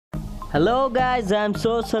Hello guys, I'm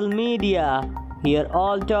social media. Here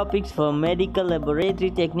all topics for medical laboratory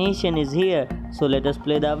technician is here. So let us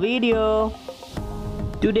play the video.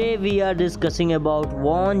 Today we are discussing about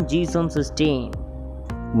Gieson Stain.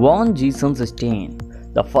 Gieson Stain.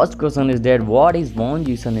 The first question is that what is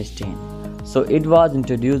Gieson Stain? So it was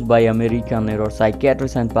introduced by American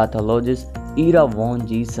neuropsychiatrist and pathologist Ira von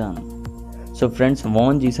Gieson. So friends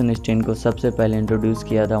Jason stand को सबसे पहले introduce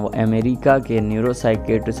किया था वो America के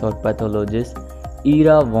neuropsychiatrist और pathologist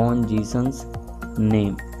Ira von जीसन्स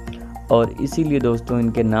ने, और इसीलिए दोस्तों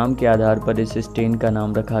इनके नाम के आधार पर इस स्टेन का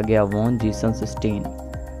नाम रखा गया वॉन जीसन स्टेन।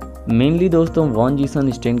 मेनली दोस्तों वॉन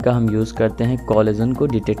जीसन स्टेन का हम यूज़ करते हैं कोलेजन को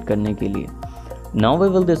डिटेक्ट करने के लिए। Now we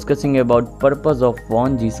will discussing about purpose of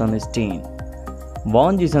von Jason stand.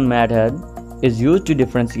 Von Jason method is used to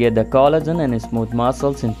differentiate the collagen and smooth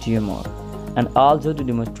muscles in tumour and also to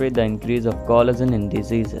demonstrate the increase of collagen in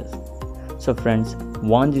diseases. So friends,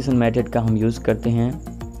 von Jason method का हम use करते हैं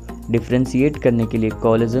differentiate करने के लिए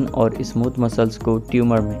collagen और smooth muscles को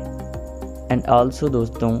tumour में, एंड आल्सो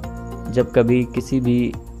दोस्तों जब कभी किसी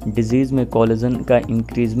भी डिजीज़ में कोलेजन का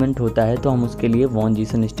इंक्रीजमेंट होता है तो हम उसके लिए वॉन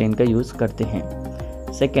जीसन स्टेन का यूज़ करते हैं।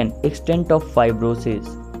 Second, extent of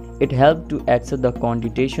fibrosis. It help to access the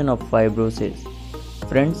quantitation of fibrosis.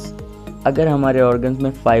 Friends, अगर हमारे ऑर्गन्स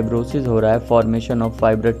में फाइब्रोसिस हो रहा है, फॉर्मेशन ऑफ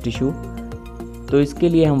फाइबर टिश्यू, तो इसके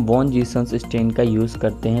लिए हम वॉन जीसन स्टेन का यूज़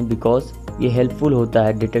करते हैं बिकॉज ये हेल्पफुल होता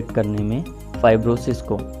है डिटेक्ट करने में फाइब्रोसिस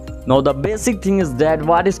को। Now the basic thing is that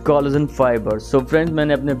what is collagen fibre. So friends,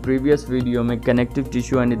 मैंने अपने प्रीवियस वीडियो में connective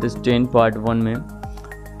tissue and it stand part 1 में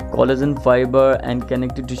collagen fibre and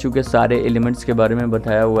connective tissue के सारे एलिमेंट्स के बारे में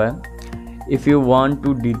बताया हुआ है। If you want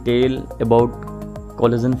to detail about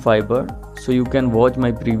collagen fibre so you can watch my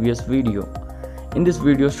previous video. In this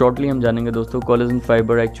video shortly हम जानेंगे दोस्तों कोलेजन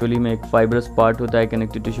फाइबर एक्चुअली में एक फाइब्रस पार्ट होता है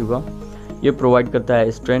कनेक्टिव टिश्यू का। ये प्रोवाइड करता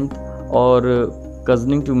है स्ट्रेंथ और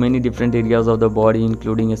कजनिंग to many different areas of the body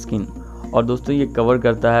including skin, और दोस्तों ये कवर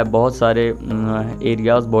करता है बहुत सारे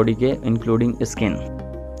एरियाज बॉडी के including skin.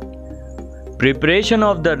 Preparation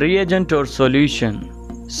of the reagent और solution.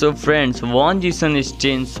 So friends, von Jason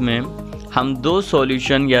stains में हम 2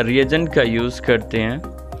 सॉल्यूशन या रिएजेंट का यूज़ करते हैं।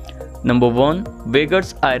 Number 1,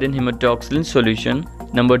 Vegas iron hematoxylin solution.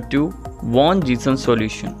 Number 2, Von Gieson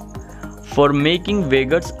solution. For making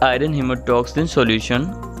Vegas iron hematoxylin solution,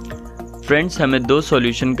 friends हमें 2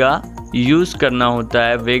 solution का use करना होता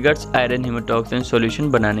है वेगर्स आयरन हेमाटॉक्सिन सॉल्यूशन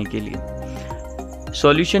बनाने के लिए।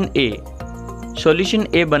 सॉल्यूशन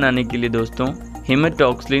ए बनाने के लिए दोस्तों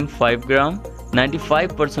हेमाटॉक्सिलिन 5 ग्राम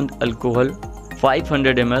 95% अल्कोहल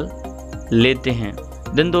 500 ml लेते हैं।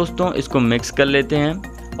 देन दोस्तों इसको मिक्स कर लेते हैं,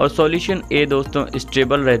 और सॉल्यूशन ए दोस्तों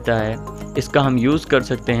स्टेबल रहता है, इसका हम यूज़ कर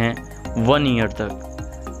सकते हैं 1 ईयर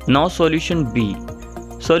तक। नाउ सॉल्यूशन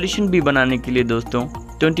बी बनाने के लिए दोस्तों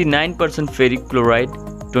 29% ferric chloride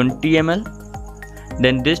 20 ml,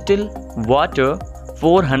 then distil water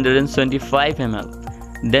 475 ml,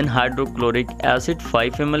 then hydrochloric acid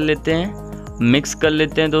 5 ml लेते हैं, मिक्स कर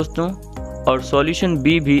लेते हैं दोस्तों, और सॉल्यूशन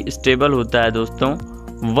बी भी स्टेबल होता है दोस्तों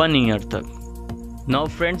 1 ईयर तक। नाउ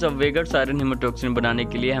फ्रेंड्स, अब वेगर्स आयरन हेमाटॉक्सिन बनाने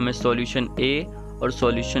के लिए हमें सॉल्यूशन ए और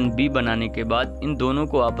सॉल्यूशन बी बनाने के बाद इन दोनों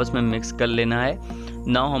को आपस में मिक्स कर लेना है।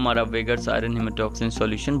 नाउ हमारा वेगर्स आयरन हेमाटॉक्सिन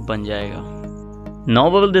सॉल्यूशन बन जाएगा।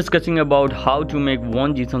 Now we will discussing about how to make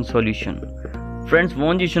von Jason solution. Friends,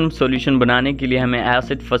 von Jason solution बनाने के लिए हमें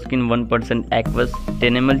एसिड फस्किन 1% एक्वस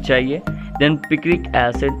 10 ml चाहिए, then picric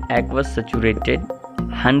acid aqueous saturated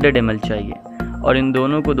 100 ml चाहिए, और इन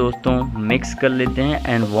दोनों को दोस्तों मिक्स कर लेते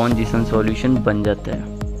हैं एंड वॉन जीसन सॉल्यूशन बन जाता है।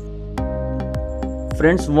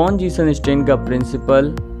 फ्रेंड्स, वॉन जीसन स्टेन का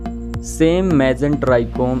प्रिंसिपल सेम मेजेंट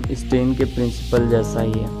ट्राइकोम स्टेन के प्रिंसिपल जैसा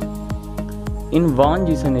ही है। इन von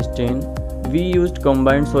Jason stand we used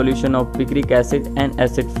combined solution of picric acid and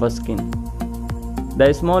acid fuscin. The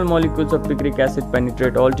small molecules of picric acid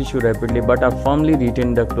penetrate all tissue rapidly but are firmly retained in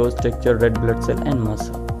the closed structure red blood cell and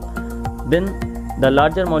muscle. Then the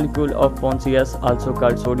larger molecule of Pontius, also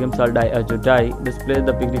called sodium salt diazotide, displaces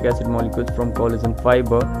the picric acid molecules from collagen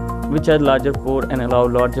fiber, which has larger pore and allow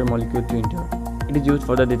larger molecule to enter. It is used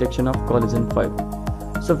for the detection of collagen fiber.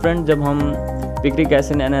 So friends, जब हम picric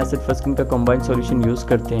acid and acid fuscin का combined solution use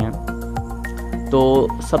करते हैं तो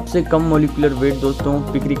सबसे कम molecular weight दोस्तों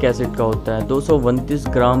picric acid का होता है। 229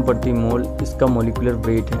 ग्राम प्रति मोल इसका मोलिकुलर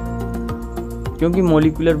वेट है। क्योंकि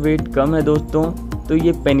मोलिकुलर वेट कम है दोस्तों, तो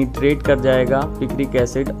ये पेनिट्रेट कर जाएगा पिक्रिक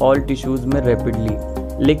एसिड ऑल टिश्यूज़ में रैपिडली,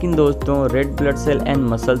 लेकिन दोस्तों red blood cell and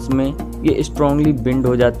muscles में ये स्ट्रॉन्गली बिंड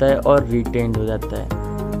हो जाता है और रिटेन्ड हो जाता है।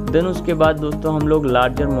 देन उसके बाद दोस्तों हम लोग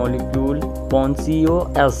लार्जर मॉलिक्यूल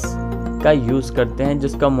पॉन्सियोएस का यूज़ करते हैं,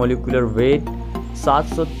 जिसका मोलिकुलर वेट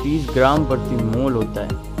 730 ग्राम प्रति मोल होता है।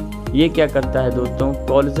 ये क्या करता है दोस्तों,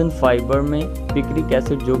 कोलेजन फाइबर में पिक्रिक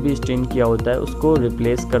एसिड जो भी स्टेन किया होता है उसको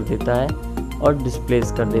रिप्लेस कर देता है और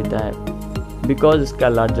डिस्प्लेस कर देता है, बिकॉज इसका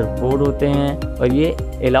लार्जर पोर होते हैं और ये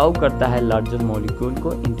अलाउ करता है लार्जर मॉलिक्यूल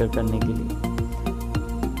को इंटर करने के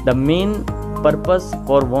लिए। The main purpose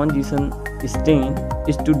for von Jason stain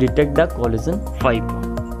is to detect the collagen fibre.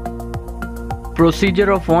 Procedure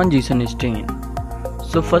of von Jason stand.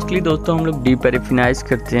 So firstly दोस्तों हम लोग डीपैराफिनाइज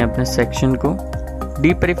करते हैं अपने सेक्शन को।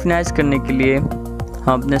 डीपैराफिनाइज करने के लिए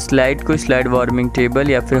हम अपने स्लाइड को स्लाइड वार्मिंग टेबल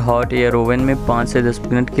या फिर हॉट एयर ओवन में 5 से 10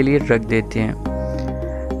 मिनट के लिए रख देते हैं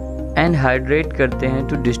एंड हाइड्रेट करते हैं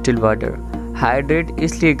टू डिस्टिल वाटर। हाइड्रेट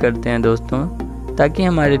इसलिए करते हैं दोस्तों ताकि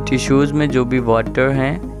हमारे टिश्यूज़ में जो भी वाटर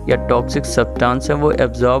हैं या टॉक्सिक सब्सटेंस है वो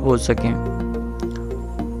एब्जॉर्ब हो सकें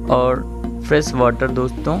और फ्रेश वाटर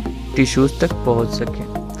दोस्तों टिश्यूज़ तक पहुंच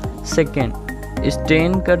सकें। सेकेंड,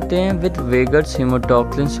 स्टेन करते हैं विथ वेगर्स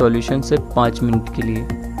हेमोटॉक्सिन सॉल्यूशन से 5 मिनट के लिए।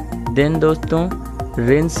 देन दोस्तों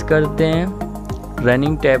रिंस करते हैं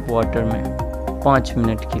रनिंग टैप वाटर में 5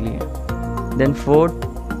 मिनट के लिए। Then fourth,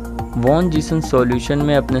 von Jason solution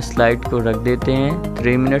में अपने स्लाइड को रख देते हैं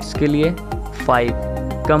 3 मिनट्स के लिए। 5,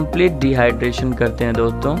 कंप्लीट डिहाइड्रेशन करते हैं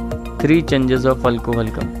दोस्तों 3 चेंजेस ऑफ अल्कोहल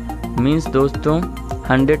का। मीन्स दोस्तों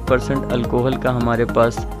 100% अल्कोहल का हमारे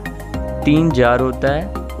पास 3 जार होता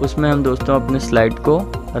है, उसमें हम दोस्तों अपने स्लाइड को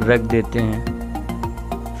रख देते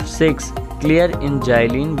हैं। 6, क्लियर इन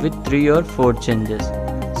जाइलिन विथ 3 और 4 चेंजेस।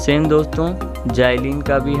 सेम दोस्तों जाइलिन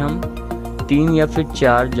का भी हम 3 या फिर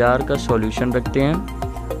 4 जार का सॉल्यूशन रखते हैं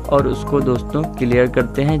और उसको दोस्तों क्लियर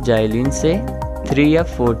करते हैं जाइलिन से 3 या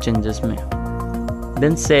 4 चेंजेस में।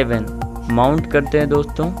 देन 7, माउंट करते हैं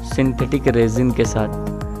दोस्तों सिंथेटिक रेजिन के साथ।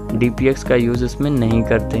 DPX का यूज़ इसमें नहीं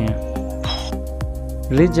करते हैं।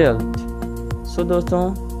 रिजल्ट। सो दोस्तों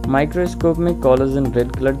माइक्रोस्कोप में कोलेजन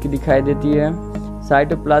रेड कलर की दिखाई देती है।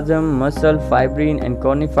 Cytoplasm, muscle, fibrin and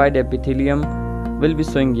cornified epithelium will be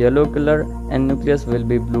showing yellow color and nucleus will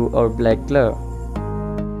be blue or black color.